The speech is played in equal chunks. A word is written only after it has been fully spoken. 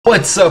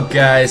What's up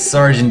guys,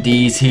 Sergeant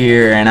D's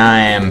here and I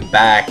am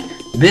back,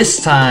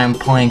 this time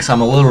playing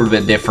something a little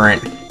bit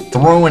different,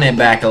 throwing it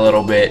back a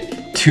little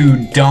bit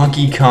to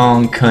Donkey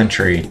Kong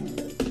Country. I'm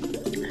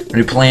gonna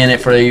be playing it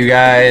for you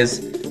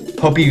guys.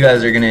 Hope you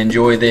guys are gonna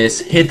enjoy this.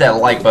 Hit that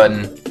like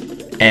button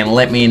and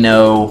let me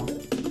know.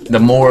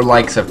 The more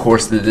likes of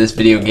course that this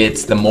video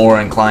gets, the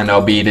more inclined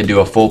I'll be to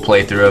do a full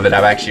playthrough of it.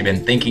 I've actually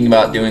been thinking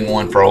about doing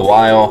one for a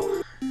while,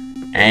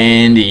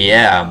 and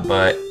yeah,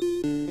 but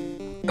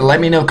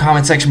let me know,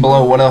 comment section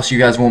below, what else you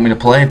guys want me to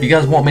play. If you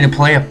guys want me to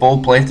play a full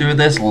playthrough of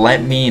this,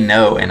 let me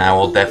know and I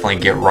will definitely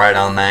get right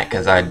on that,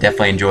 because I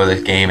definitely enjoy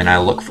this game and I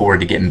look forward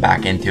to getting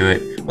back into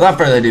it. Without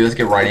further ado, let's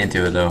get right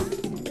into it though.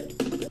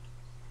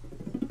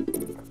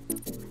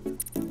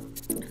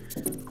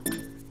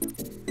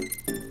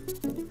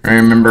 I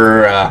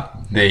remember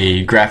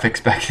the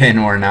graphics back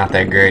then were not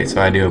that great,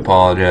 so I do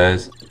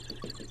apologize.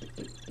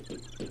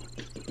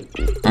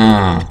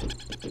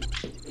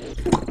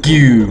 Fuck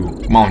you!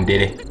 Come on,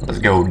 Diddy. Let's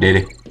go,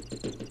 Diddy.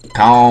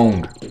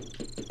 Kong.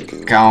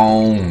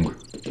 Kong.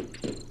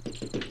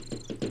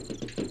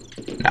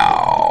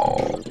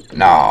 No.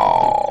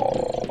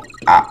 No.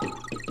 Ah.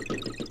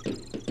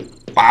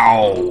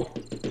 Bow.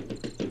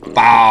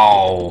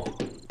 Bow.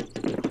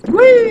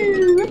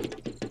 Woo.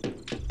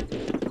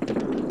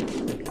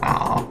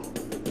 Aw.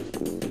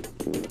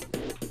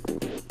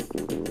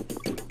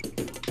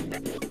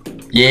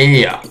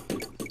 Yeah.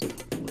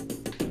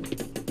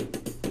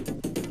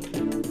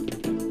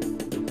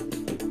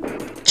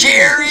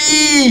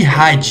 Jerry!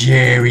 Hi,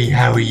 Jerry.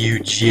 How are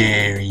you,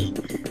 Jerry?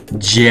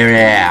 Jerry.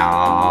 Yeah.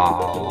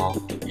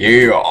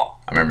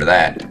 I remember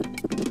that.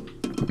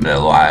 Come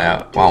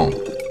on.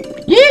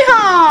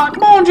 Yeehaw!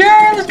 Come on,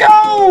 Jerry. Let's go.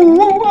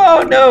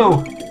 Oh,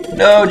 no.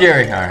 No,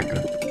 Jerry. All right,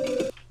 good.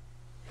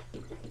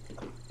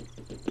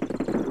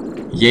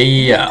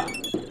 Yeah.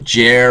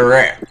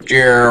 Jerry.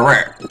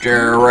 Jerry.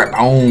 Jerry.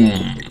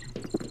 Boom.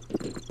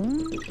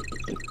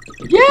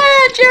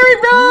 Yeah, Jerry,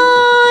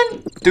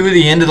 run! Through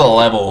the end of the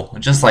level,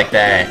 just like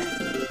that.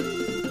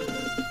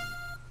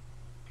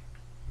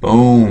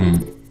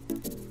 Boom.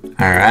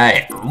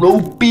 Alright,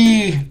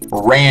 Ropey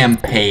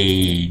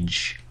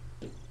Rampage.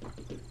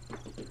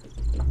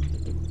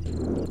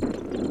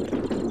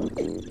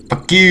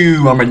 Fuck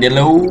you,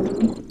 Armadillo.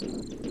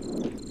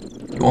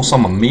 You want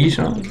some of me,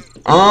 son?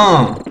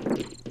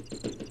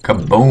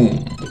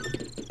 Kaboom.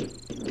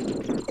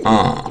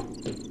 Oh.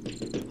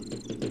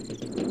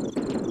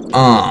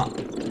 Uh-oh.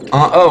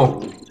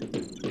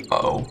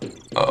 Uh-oh.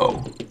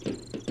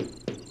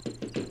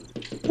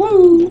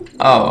 Woo!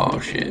 Oh,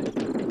 shit.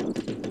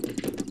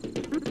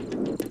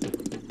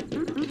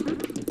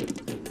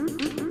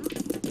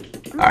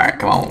 Alright,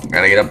 come on.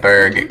 Gotta get up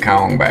there and get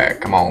Kong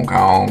back. Come on,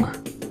 Kong.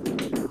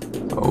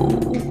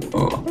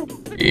 Oh.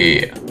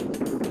 Yeah.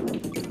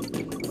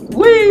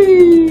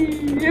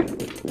 Whee!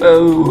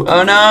 Oh.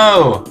 Oh,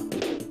 no!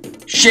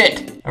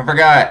 Shit! I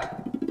forgot.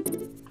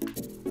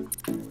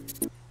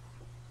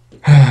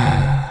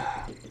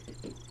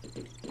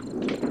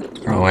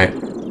 Oh, wait.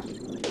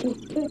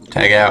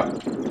 Tag out.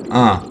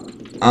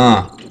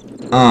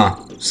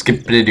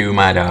 Skippity-doo,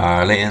 my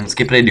darling.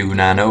 Skippity-doo,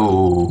 I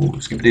know.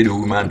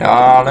 Skippity-doo, my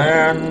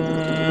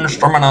darling.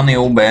 Strumming on the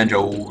old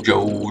banjo,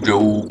 Joe.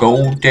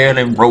 Go tell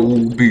him,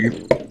 Roby.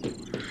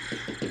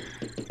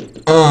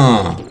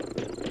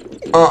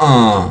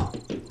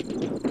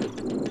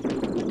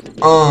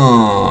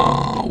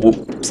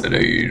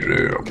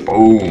 Whoops-a-daisy.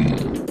 Boom.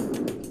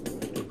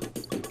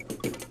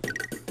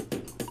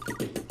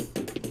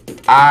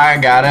 I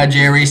got a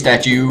Jerry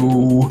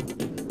statue.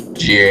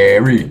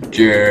 Jerry,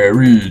 yeah.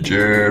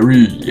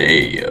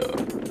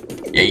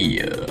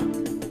 Yeah.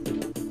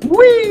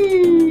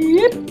 Wee,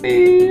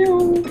 yippee,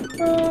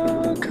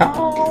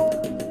 Kong.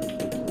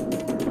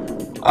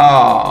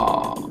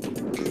 Oh.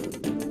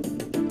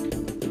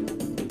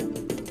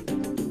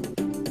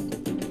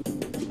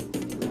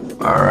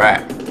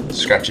 Alright,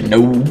 scratch your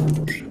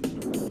nose.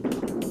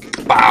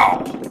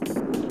 Bow.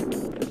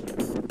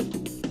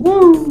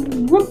 Woo,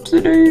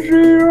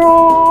 whoopsie-daisy.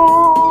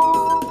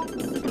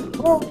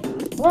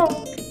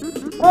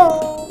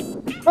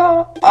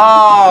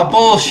 Oh,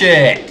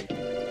 bullshit.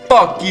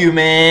 Fuck you,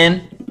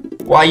 man.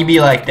 Why you be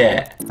like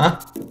that? Huh?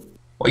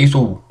 Why you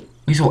so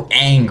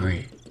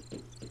angry?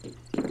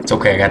 It's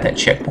okay, I got that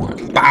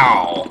checkpoint.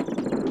 Bow.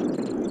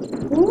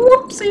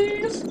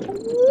 Whoopsies.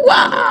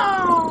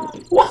 Wow.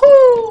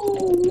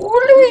 Woohoo.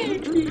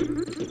 Luigi.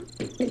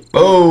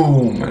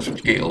 Boom. That's what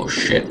you get, little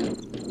shit.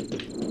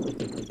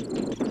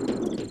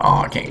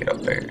 Oh, I can't get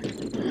up there.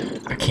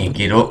 I can't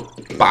get up.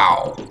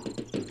 Bow.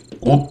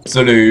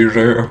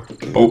 Whoopsie-daisy.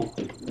 Oh.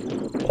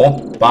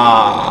 Oppa.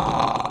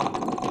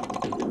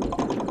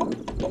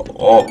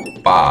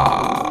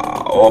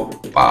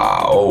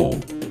 Oh,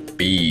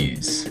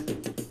 bees.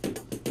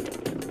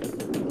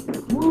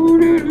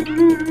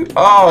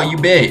 Oh, you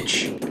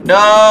bitch.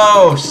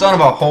 No, son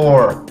of a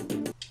whore.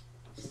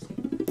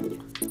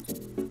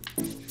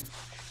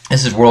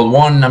 This is World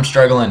 1 and I'm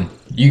struggling.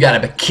 You gotta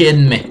be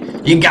kidding me.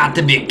 You got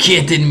to be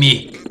kidding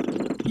me.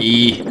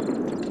 Yeah.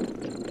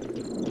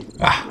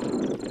 Ah.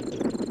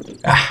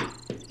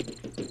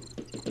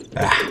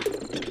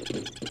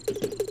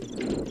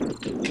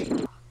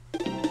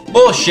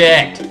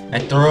 Bullshit! I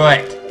threw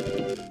it.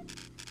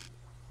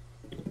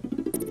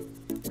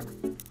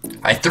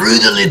 I threw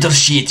the little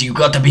shit. You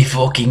gotta be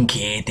fucking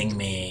kidding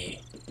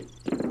me.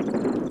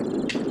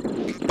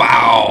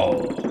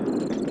 Bow.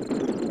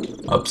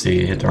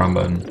 Oopsie, hit the wrong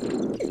button.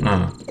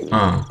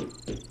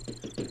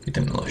 Get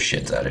them little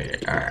shits out of here.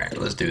 Alright,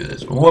 let's do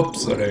this.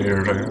 Whoops.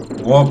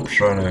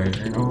 Whoops.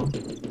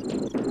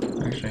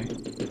 Actually.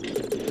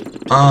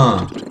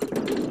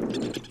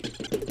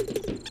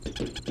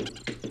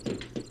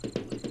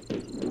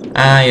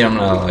 I'm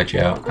gonna let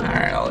you out.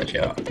 Alright, I'll let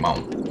you out. Come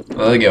on.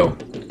 Let go.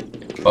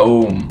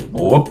 Boom.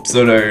 Whoops.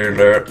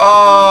 Oh,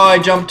 I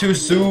jumped too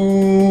soon.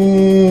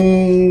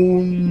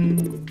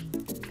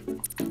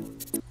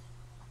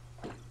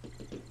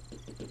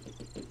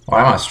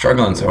 Why am I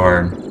struggling so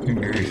hard?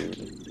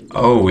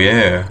 Oh,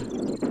 yeah.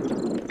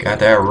 Got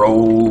that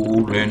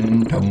roll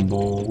and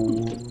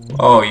tumble.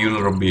 Oh, you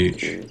little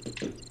bitch.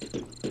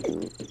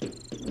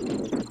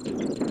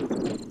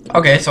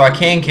 Okay, so I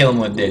can kill him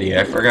with Diddy.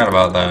 I forgot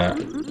about that.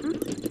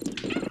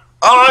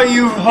 Oh,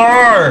 you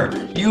whore!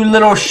 You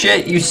little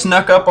shit, you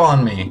snuck up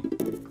on me.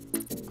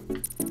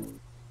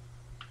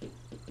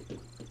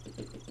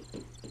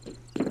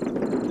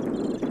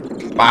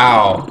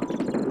 Wow.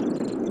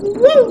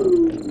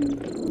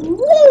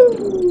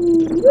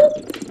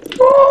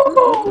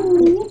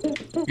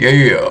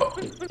 Yeah.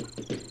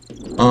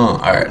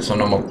 Alright, so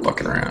no more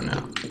fucking around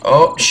now.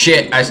 Oh,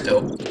 shit, I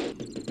still...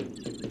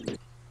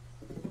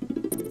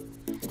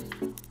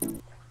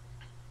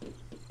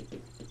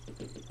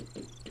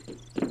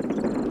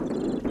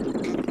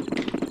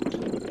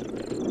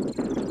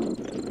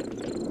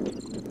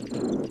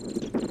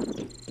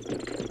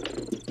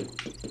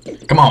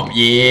 Come on,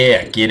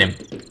 yeah, get him.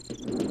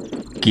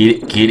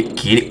 Get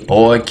it,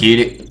 boy, get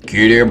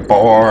it,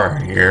 boy,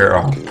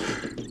 yeah.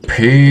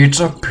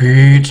 Pizza, yeah.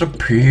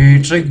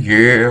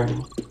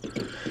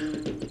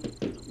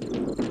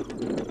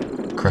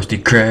 Krusty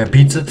Krab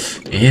pizza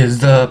is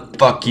the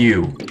fuck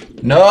you.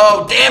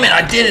 No, damn it,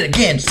 I did it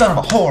again, son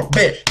of a whore,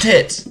 bitch,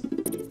 tits.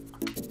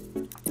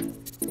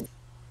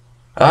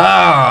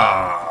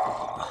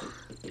 Ah,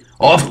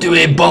 off to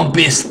a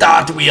bumpy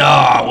start we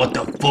are, what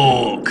the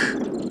fuck?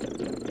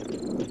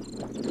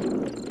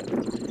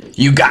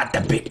 You got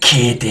to be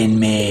kidding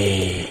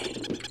me.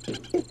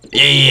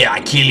 Yeah,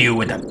 I kill you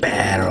with a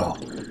barrel.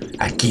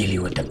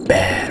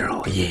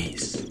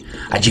 Yes.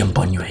 I jump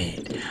on your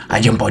head. I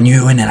jump on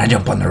you and then I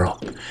jump on the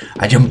rope.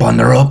 I jump on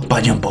the rope,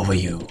 I jump over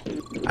you.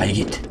 I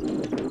get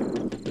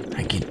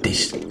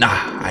this.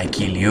 Nah, I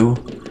kill you.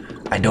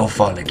 I don't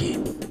fall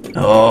again.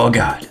 Oh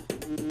God.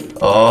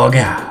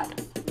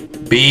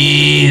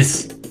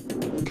 Bees.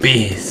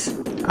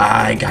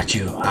 I got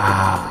you.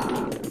 Ah.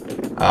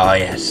 Oh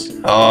yes.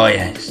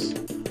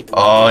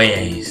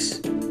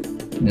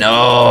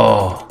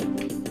 No.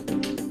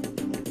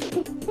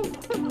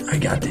 I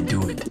got to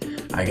do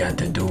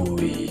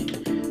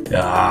it.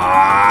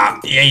 Ah,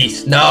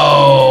 yes.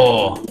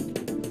 No.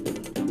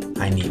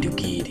 I need to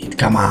get it.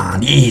 Come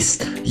on. Yes.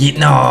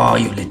 No,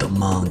 you little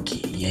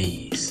monkey.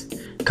 Yes.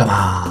 Come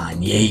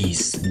on.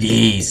 Yes.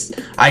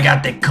 I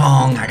got the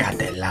Kong. I got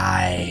the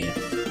life.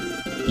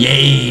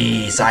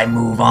 Yes. I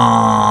move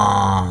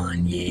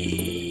on.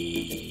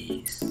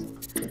 Yes.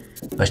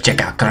 Let's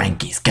check out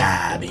Cranky's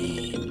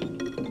cabin.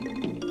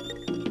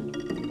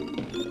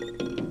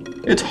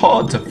 It's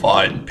hard to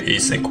find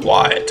peace and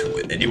quiet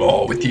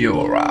anymore with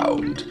you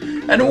around.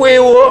 And we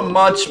were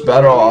much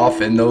better off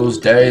in those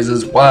days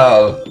as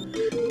well.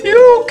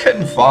 You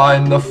can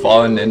find the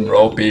fun in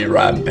ropey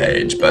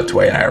rampage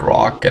between a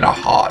rock and a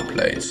hard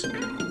place.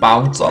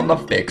 Bounce on the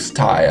fixed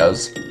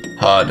tires,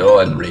 hurdle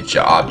and reach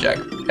your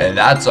object. And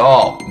that's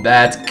all.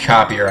 That's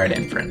copyright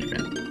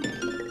infringement.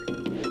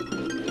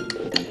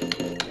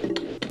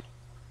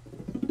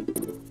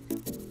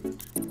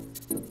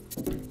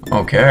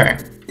 Okay.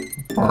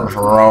 Let's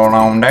roll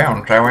on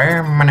down, shall we?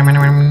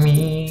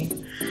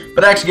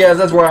 But actually, guys,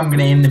 that's where I'm going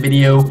to end the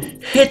video.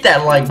 Hit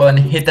that like button,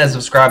 hit that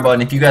subscribe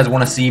button. If you guys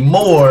want to see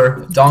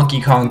more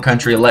Donkey Kong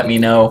Country, let me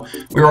know.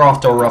 We were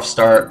off to a rough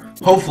start.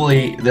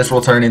 Hopefully, this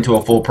will turn into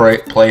a full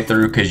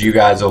playthrough because you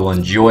guys will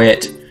enjoy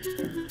it.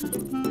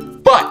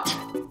 But,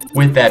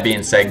 with that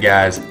being said,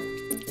 guys,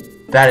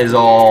 that is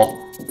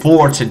all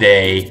for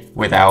today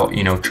without,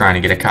 you know, trying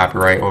to get a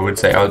copyright. I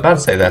was about to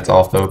say that's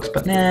all, folks,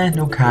 but nah,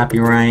 no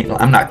copyright.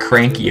 I'm not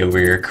cranky over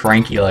here.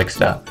 Cranky like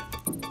stuff.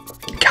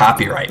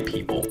 Copyright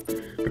people.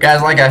 But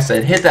guys, like I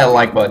said, hit that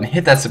like button,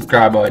 hit that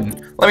subscribe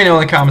button. Let me know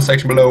in the comment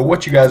section below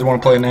what you guys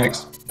want to play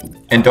next.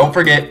 And don't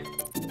forget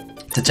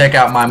to check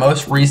out my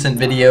most recent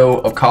video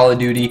of Call of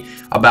Duty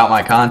about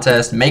my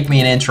contest. Make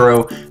me an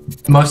intro.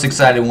 Most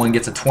excited one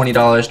gets a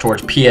 $20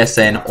 towards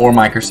PSN or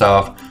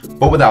Microsoft.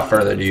 But without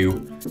further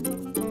ado,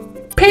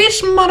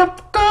 peace,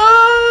 motherfucker!